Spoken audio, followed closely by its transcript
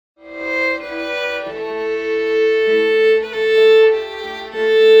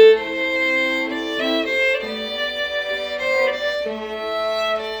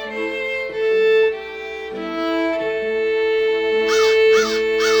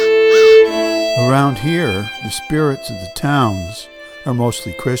Around here, the spirits of the towns are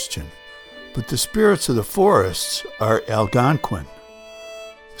mostly Christian, but the spirits of the forests are Algonquin.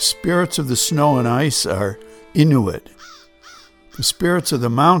 The spirits of the snow and ice are Inuit. The spirits of the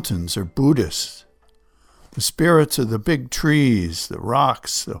mountains are Buddhist. The spirits of the big trees, the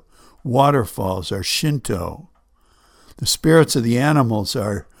rocks, the waterfalls are Shinto. The spirits of the animals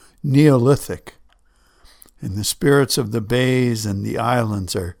are Neolithic. And the spirits of the bays and the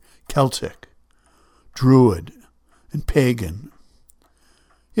islands are Celtic, Druid, and pagan.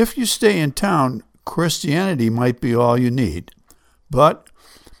 If you stay in town, Christianity might be all you need. But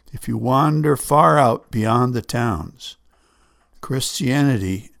if you wander far out beyond the towns,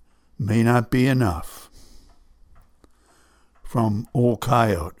 Christianity may not be enough. From Old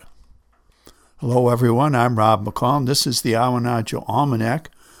Coyote. Hello everyone, I'm Rob McCall, and this is the Awanadjo Almanack,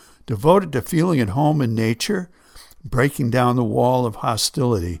 devoted to feeling at home in nature, breaking down the wall of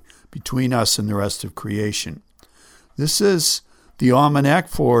hostility between us and the rest of creation. This is the Almanack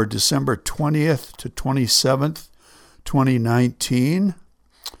for December 20th to 27th, 2019,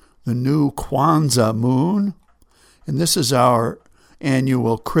 the new Kwanzaa moon, and this is our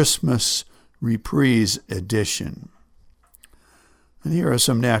annual Christmas reprise edition. And here are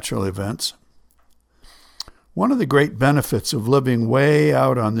some natural events. One of the great benefits of living way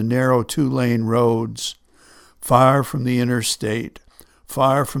out on the narrow two-lane roads, far from the interstate,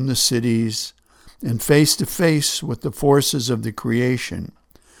 far from the cities, and face-to-face with the forces of the creation,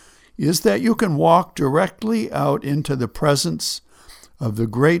 is that you can walk directly out into the presence of the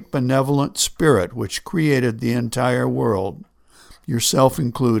great benevolent spirit which created the entire world, yourself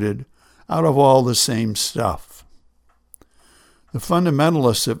included, out of all the same stuff. The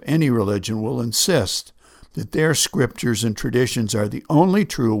fundamentalists of any religion will insist that their scriptures and traditions are the only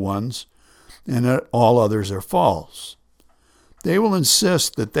true ones and that all others are false. They will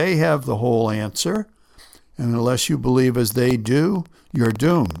insist that they have the whole answer, and unless you believe as they do, you're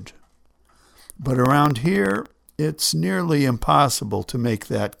doomed. But around here, it's nearly impossible to make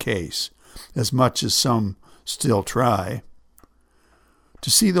that case, as much as some still try.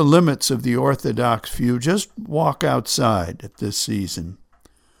 To see the limits of the orthodox view, just walk outside at this season.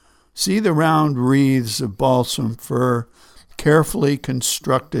 See the round wreaths of balsam fir carefully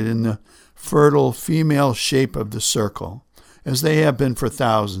constructed in the fertile female shape of the circle, as they have been for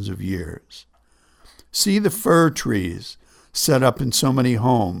thousands of years. See the fir trees set up in so many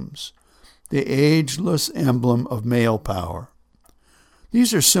homes, the ageless emblem of male power.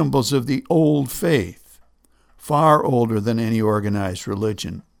 These are symbols of the old faith, far older than any organized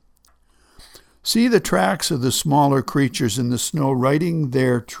religion. See the tracks of the smaller creatures in the snow writing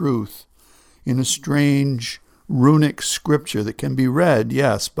their truth in a strange runic scripture that can be read,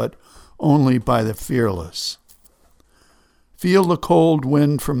 yes, but only by the fearless. Feel the cold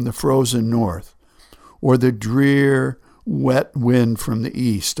wind from the frozen north, or the drear, wet wind from the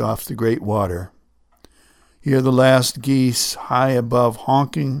east off the great water. Hear the last geese high above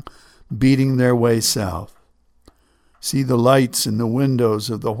honking, beating their way south. See the lights in the windows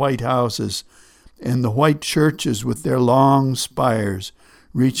of the white houses and the white churches with their long spires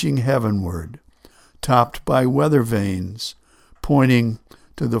reaching heavenward, topped by weather vanes pointing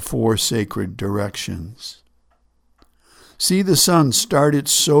to the four sacred directions. See the sun start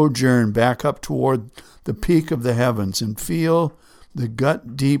its sojourn back up toward the peak of the heavens and feel the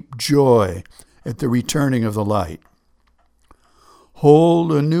gut-deep joy at the returning of the light.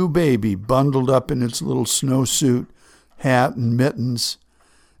 Hold a new baby bundled up in its little snowsuit, hat, and mittens,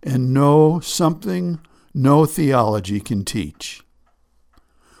 and know something no theology can teach.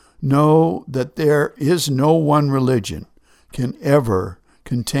 Know that there is no one religion can ever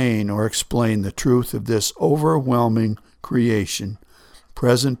contain or explain the truth of this overwhelming creation,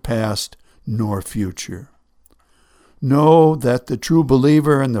 present, past, nor future. Know that the true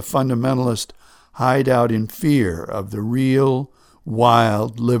believer and the fundamentalist hide out in fear of the real,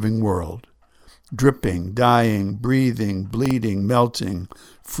 wild, living world, dripping, dying, breathing, bleeding, melting,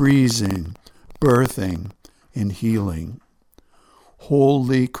 freezing, birthing, and healing.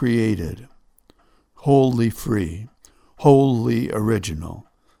 Wholly created, wholly free, wholly original,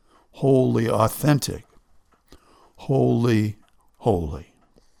 wholly authentic, wholly holy.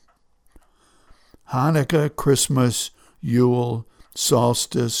 Hanukkah, Christmas, Yule,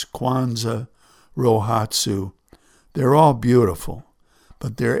 solstice, Kwanzaa, Rohatsu, they're all beautiful,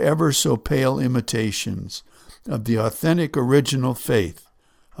 but they're ever so pale imitations of the authentic original faith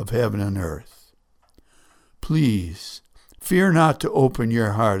of heaven and earth. Please, fear not to open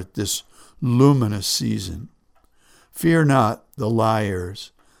your heart at this luminous season. Fear not the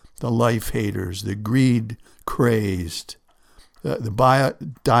liars, the life haters, the greed crazed.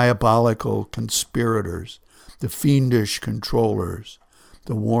 diabolical conspirators, the fiendish controllers,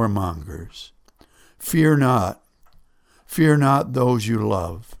 the warmongers. Fear not those you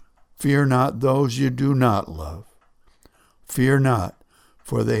love. Fear not those you do not love. Fear not,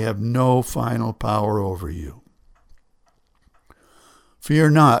 for they have no final power over you.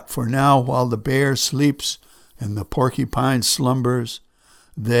 Fear not, for now while the bear sleeps and the porcupine slumbers,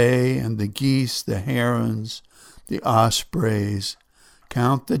 they and the geese, the herons, the ospreys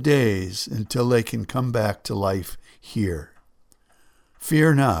count the days until they can come back to life here.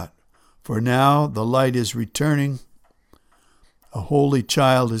 Fear not, for now the light is returning. A holy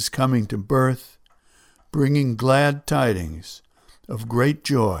child is coming to birth, bringing glad tidings of great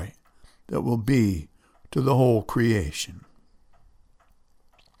joy that will be to the whole creation.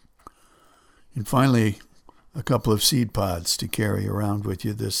 And finally, a couple of seed pods to carry around with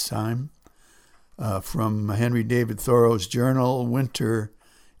you this time. From Henry David Thoreau's journal, winter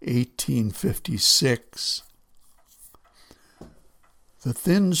 1856. The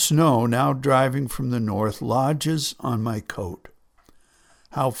thin snow now driving from the north lodges on my coat.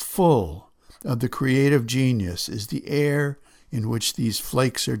 How full of the creative genius is the air in which these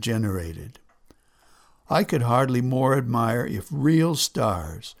flakes are generated. I could hardly more admire if real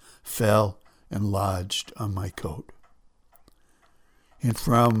stars fell and lodged on my coat. And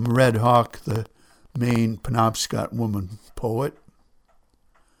from Red Hawk, the Maine Penobscot woman poet,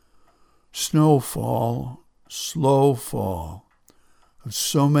 snowfall, slow fall of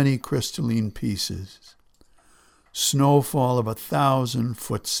so many crystalline pieces, snowfall of 1,000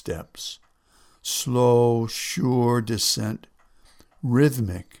 footsteps, slow, sure descent,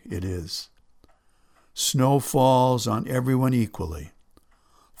 rhythmic it is. Snow falls on everyone equally.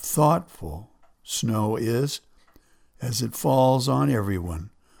 Thoughtful snow is, as it falls on everyone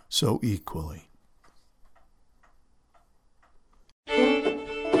so equally.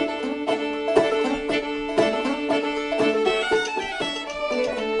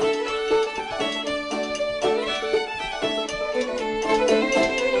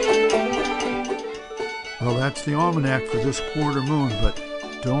 Well, that's the Almanack for this quarter moon, but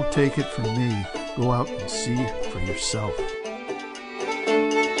don't take it from me. Go out and see for yourself.